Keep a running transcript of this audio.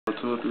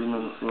2 or 3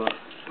 minutes for it.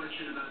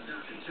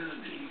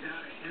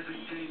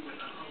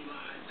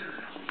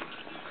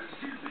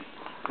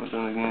 But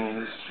then again,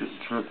 this shit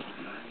tripping.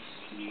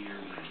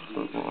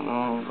 What's going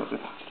on with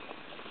it?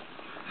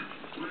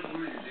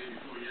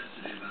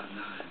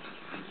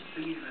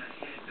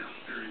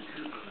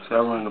 See, I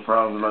run into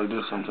problems like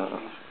this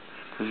sometimes.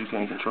 Because you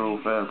can't control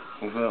fabric.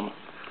 You feel me?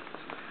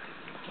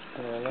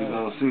 You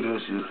don't see that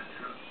shit.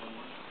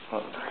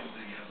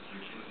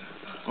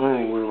 I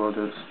ain't worried about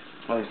this.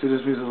 Like, see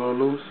this piece is a little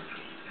loose?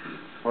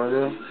 Right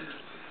there?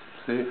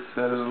 See?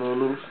 That is a little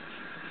loose?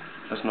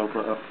 That's no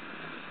problem.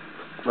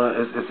 But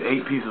it's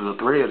 8 pieces of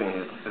thread in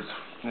here. It's,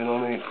 you know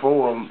what I mean?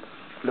 4 of them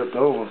flipped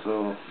over,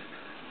 so,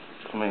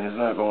 I mean, it's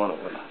not going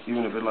away.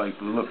 Even if it, like,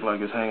 look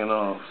like it's hanging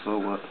off, so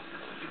what?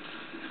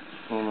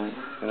 You know what I mean?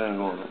 It ain't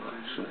going away.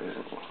 Shit ain't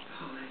going away.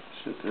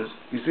 Shit, this.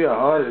 You see how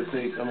hard it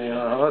takes, how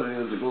hard it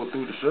is to go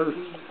through the shirt?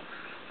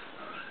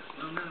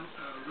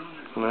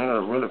 I mean, I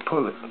gotta really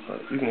pull it.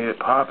 Like, you can hear it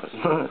popping.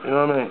 You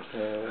know what I mean?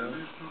 Yeah.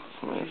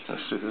 Man, that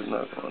shit is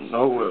not going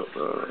nowhere,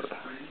 bro.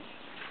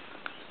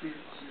 You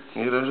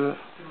hear that shit?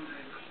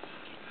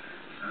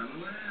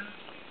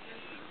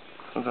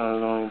 Sometimes I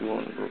don't even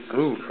want to go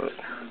through, but...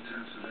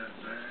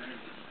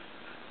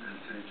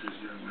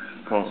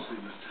 Come on.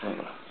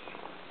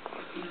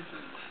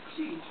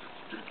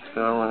 See, I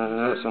run into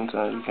that.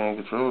 Sometimes you can't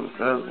control the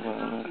fabric,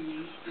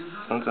 man.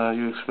 Sometimes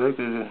you expect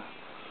it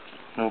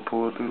to,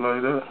 pull it through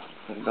like that.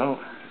 It don't.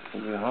 You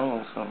get home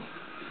or something.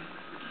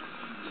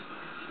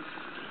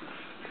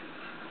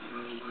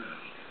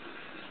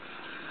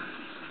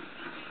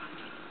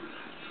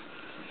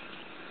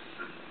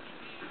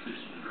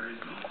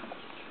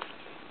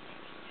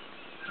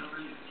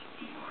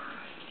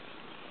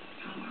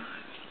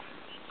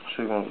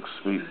 Shit gonna look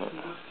sweet, man.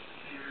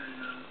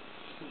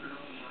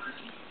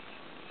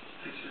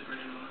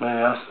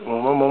 Man, when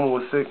my mama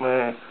was sick,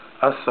 man,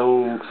 I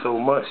sewed so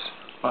much.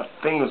 My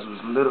fingers was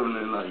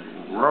literally like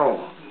raw.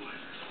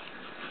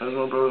 That's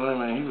my brother's name,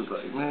 man. He was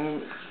like,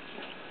 man,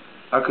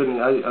 I couldn't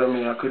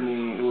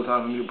even, it was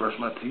hard for me to brush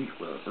my teeth,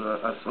 bro, because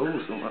I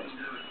sewed so much.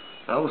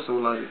 I would sew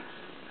like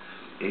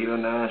 8 or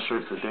 9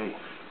 shirts a day.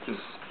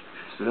 Just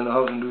sit in the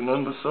house and do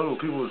nothing but sew.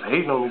 People was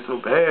hating on me so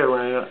bad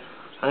right here.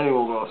 I ain't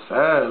even go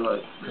outside,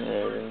 like,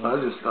 I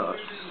just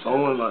started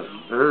sewing like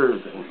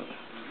everything.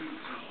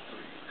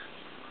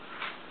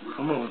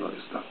 My mom was like,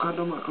 stop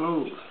cutting up my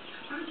clothes.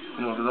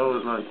 You know, because I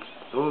was like,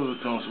 those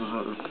joints was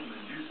like,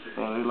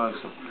 they like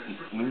some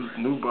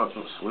new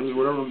buckle, suede,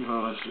 whatever you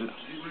call that shit.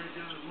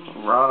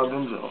 Rob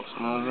them joints,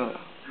 you know what I'm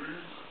saying?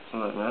 I'm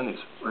like, man, I need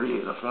some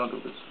bread. I found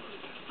it.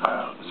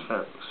 Wow, this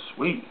fabric is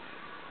sweet.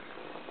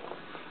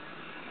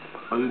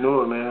 Oh, you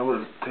know it, man. I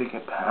was taking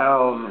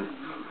piles of,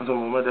 I'm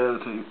talking about my dad will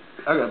tell you,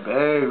 I got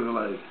bags of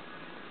like,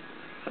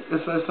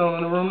 it's something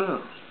in the room now.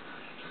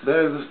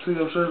 Bags of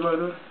 2 shirts like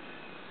that.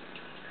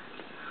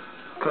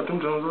 Cut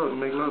them joints up and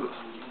make leathers.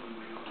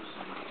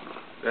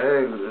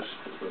 Bags of this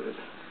shit, but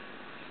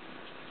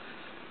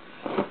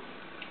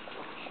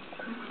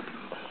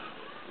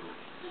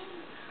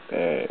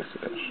bags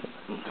of that shit.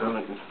 I'm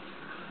telling you.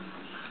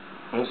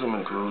 There's so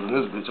many clothes in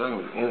this bitch, I can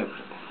make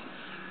anything.